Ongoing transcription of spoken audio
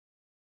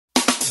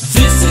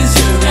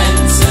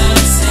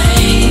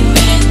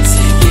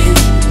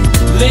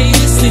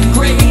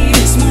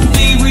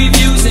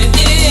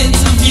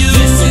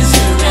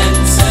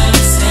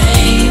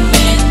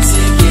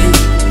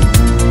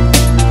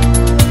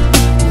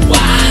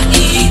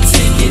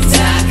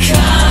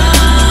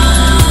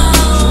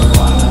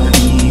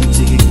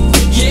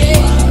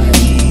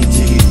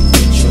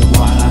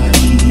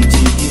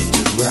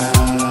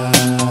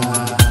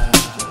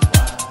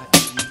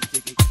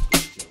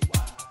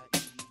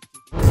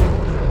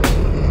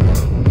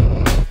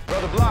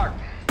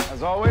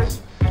As always,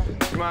 do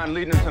you mind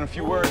leading us in a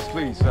few words,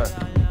 please, sir?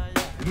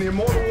 In the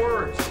immortal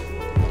words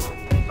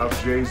of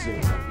Jay-Z.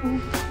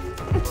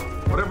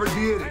 Whatever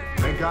deity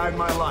may guide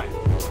my life,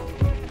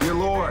 dear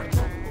Lord,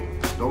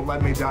 don't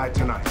let me die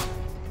tonight.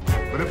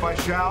 But if I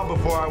shall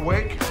before I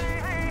wake,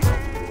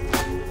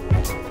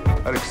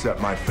 I'd accept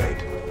my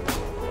fate.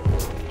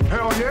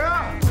 Hell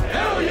yeah!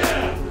 Hell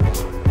yeah!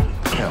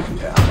 Hell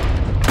yeah.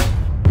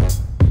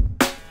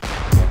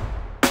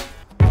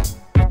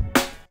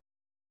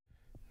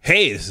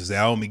 Hey, this is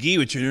Al McGhee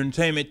with your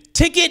entertainment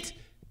ticket.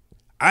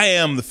 I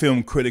am the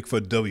film critic for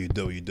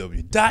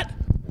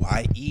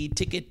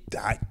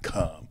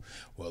www.yeticket.com.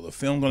 Well, the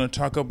film I'm going to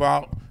talk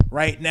about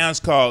right now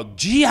is called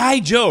G.I.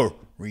 Joe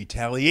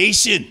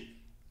Retaliation.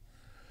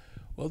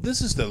 Well,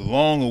 this is the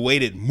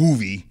long-awaited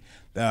movie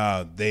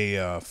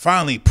they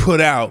finally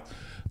put out.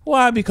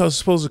 Why? Because it's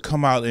supposed to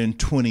come out in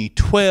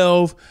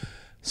 2012.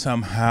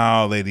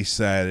 Somehow they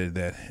decided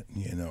that,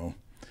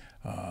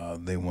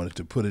 they wanted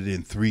to put it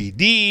in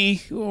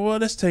 3D. Well,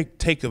 let's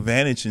take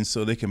advantage and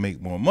so they can make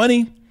more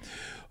money.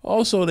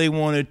 Also, they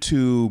wanted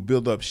to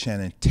build up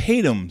Channing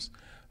Tatum's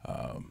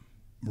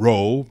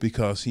role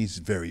because he's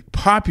very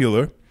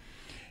popular.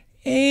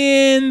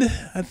 And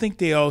I think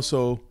they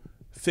also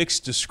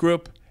fixed the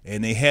script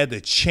and they had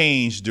to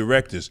change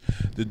directors.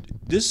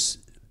 This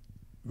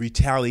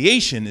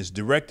Retaliation is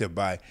directed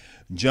by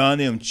John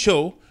M.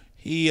 Cho.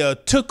 He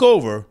took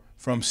over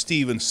from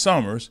Stephen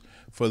Sommers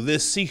for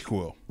this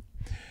sequel.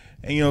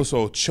 And,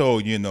 so Cho,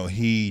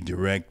 he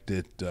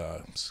directed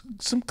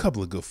some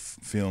couple of good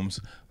films,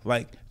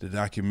 like the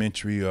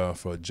documentary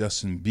for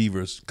Justin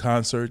Bieber's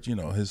concert,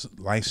 his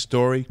life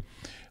story.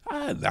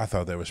 I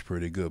thought that was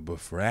pretty good. But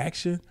for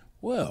action,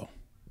 well,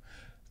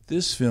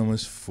 this film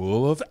is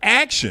full of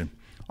action.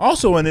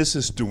 Also in this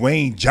is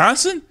Dwayne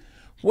Johnson.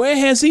 Where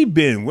has he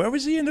been? Where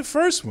was he in the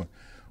first one?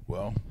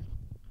 Well,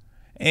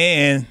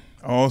 and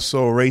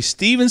also Ray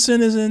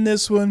Stevenson is in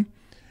this one.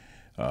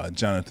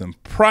 Jonathan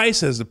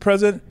Pryce as the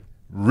president.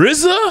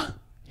 RZA,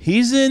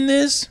 he's in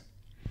this.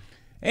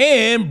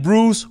 And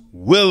Bruce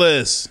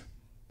Willis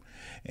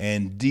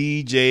and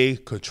DJ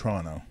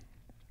Cotrano.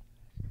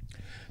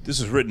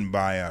 This is written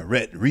by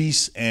Rhett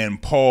Reese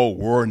and Paul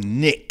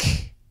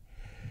Wernick.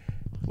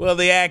 Well,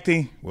 the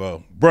acting,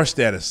 well, brush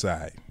that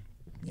aside.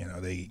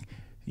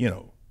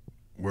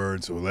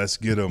 Words, well, let's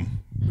get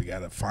them. We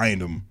got to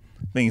find them.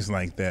 Things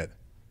like that.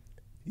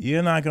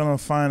 You're not going to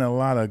find a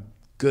lot of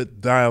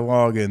good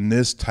dialogue in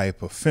this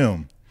type of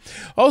film.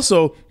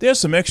 Also, there's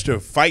some extra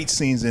fight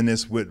scenes in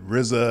this with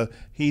RZA.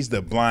 He's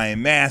the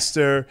blind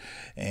master,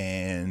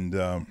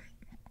 and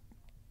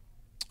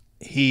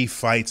he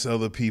fights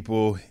other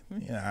people.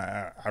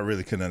 I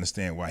really couldn't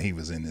understand why he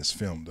was in this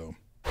film, though.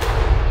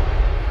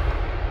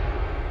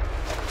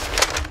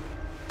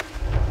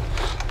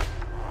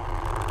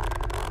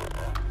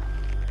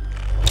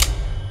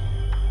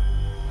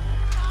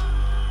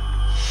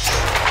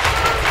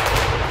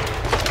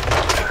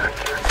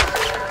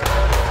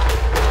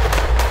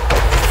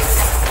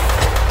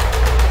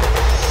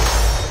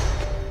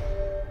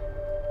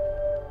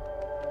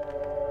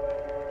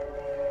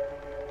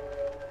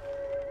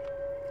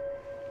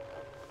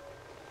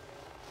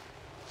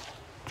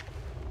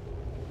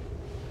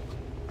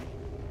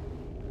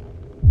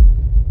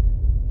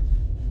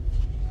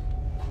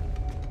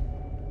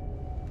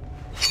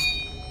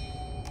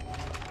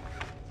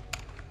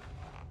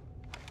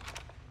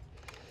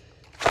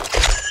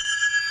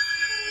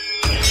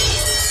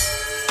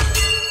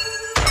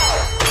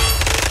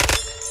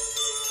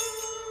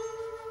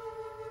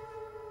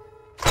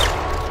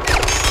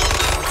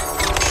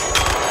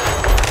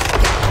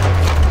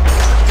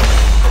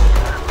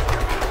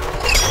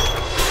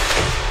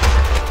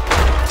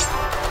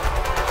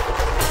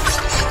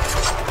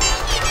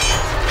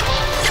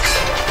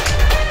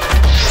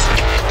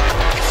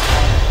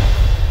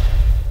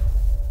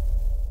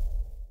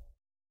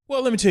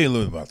 Well, let me tell you a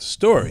little bit about the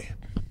story.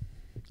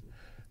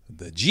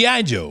 The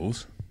G.I.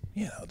 Joes,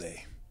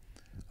 they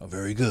are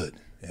very good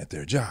at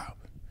their job.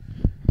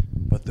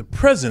 But the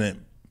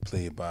president,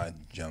 played by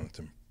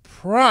Jonathan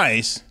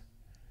Pryce,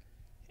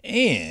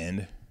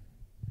 and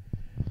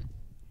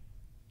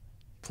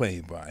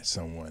played by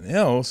someone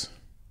else,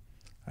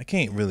 I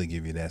can't really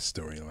give you that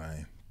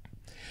storyline.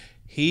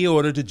 He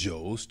ordered the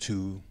Joes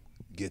to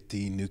get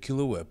the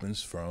nuclear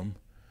weapons from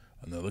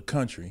another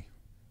country,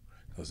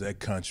 because that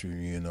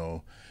country,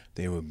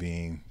 they were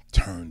being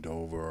turned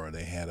over, or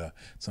they had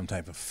some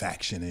type of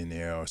faction in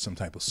there, or some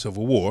type of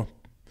civil war.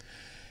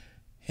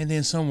 And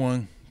then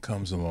someone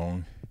comes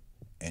along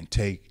and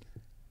take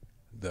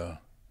the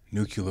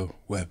nuclear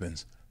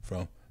weapons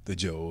from the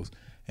Joes.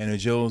 And the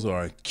Joes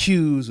are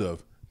accused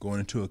of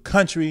going into a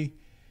country,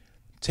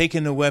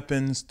 taking the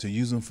weapons to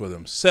use them for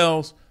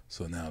themselves.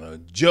 So now the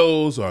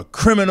Joes are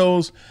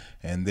criminals,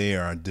 and they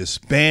are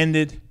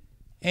disbanded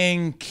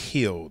and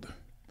killed.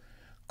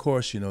 Of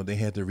course, they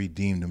had to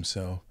redeem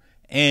themselves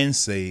and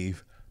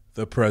save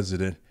the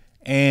president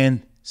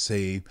and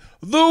save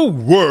the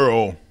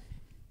world.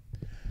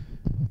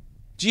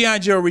 G.I.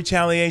 Joe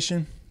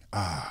Retaliation,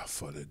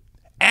 for the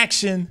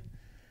action,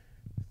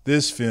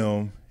 This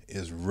film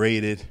is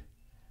rated,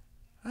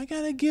 I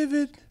gotta give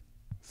it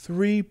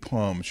 3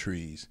 palm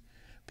trees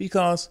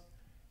because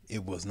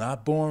it was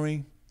not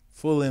boring,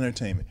 full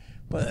entertainment.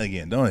 But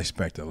again, don't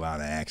expect a lot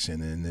of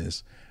action in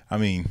this. I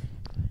mean,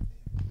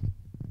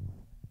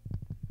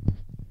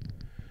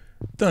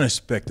 don't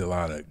expect a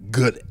lot of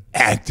good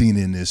acting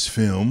in this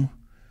film.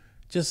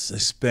 Just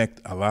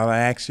expect a lot of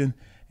action,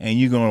 and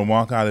you're going to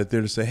walk out of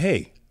there to say,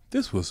 hey,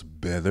 this was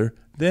better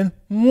than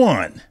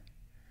 1.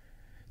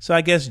 So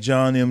I guess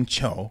John M.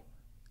 Cho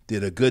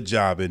did a good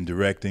job in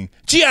directing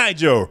G.I.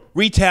 Joe,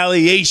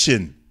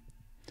 Retaliation.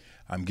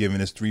 I'm giving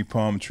this 3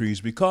 palm trees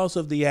because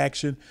of the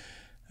action.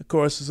 Of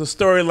course, it's a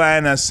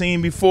storyline I've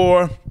seen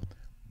before,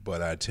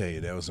 but I tell you,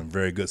 there were some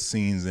very good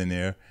scenes in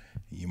there.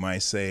 You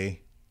might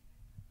say,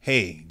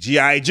 hey,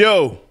 G.I.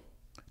 Joe,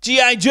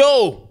 G.I.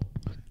 Joe,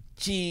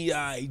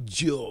 G.I.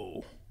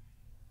 Joe.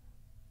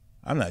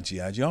 I'm not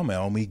G.I. Joe, I'm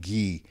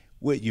McGhee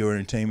with your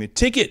entertainment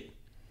ticket.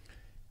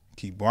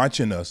 Keep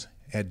watching us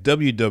at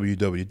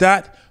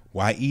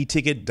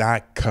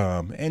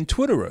www.yeticket.com and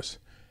Twitter us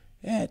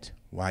at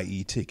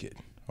YETicket.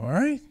 All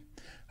right?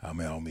 I'm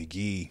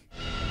McGhee.